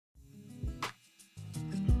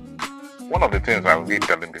one of the things I will be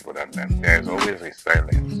telling people that there is always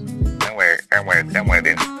resilience. And we're in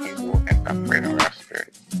Igbo entrepreneurial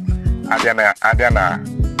spirit. Adiana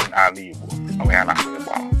in Ali Igbo, and we are not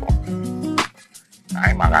Igbanbo.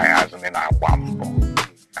 I'm a guy as in Igbanbo.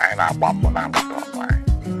 I'm a Igbanbo number.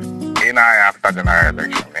 After general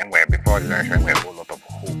election, and before the election, we have a lot of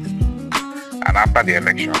hope. And after the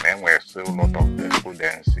election, we have still a lot of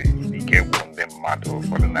despondency. Became one them mad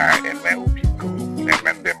for the night, and many people made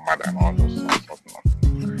them mad and all those sorts of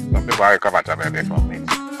nonsense. Some people are recovered from it.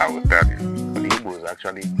 I will tell you, the Igbos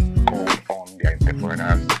actually called on their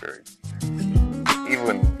entrepreneurial spirit.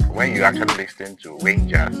 Even when you actually listen to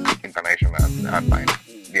Rangers International at that time,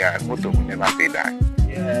 their motto will never say die.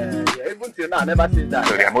 Yeah, even till now, never say that.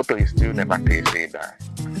 So their motto is still never say die.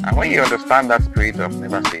 And when you understand that spirit of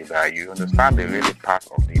never say die, you understand the really part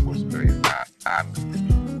of the Igbo spirit and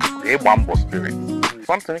the Igbanbo spirit.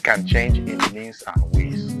 Something can change in means and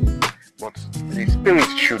ways, but the spirit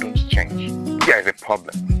shouldn't change. If there is a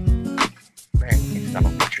problem, then it's an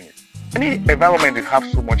opportunity. Any environment you have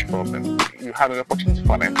so much problem, you have an opportunity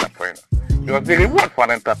for an entrepreneur. Because the reward for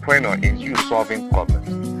an entrepreneur is you solving problems.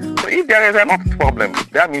 So if there is enough problem,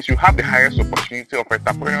 that means you have the highest opportunity of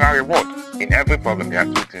entrepreneurial reward. In every problem, there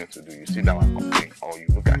are two things to do. You sit down and complain, or you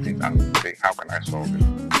look at it and say, how can I solve it?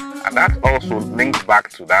 And that also links back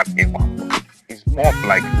to that Igbanbo. It's more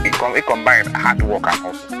like it combines hard work and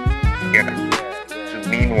hustle together to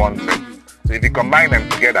mean one thing. So if you combine them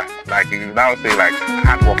together, like you now say like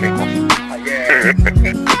hard work and hustle.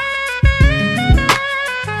 Yeah.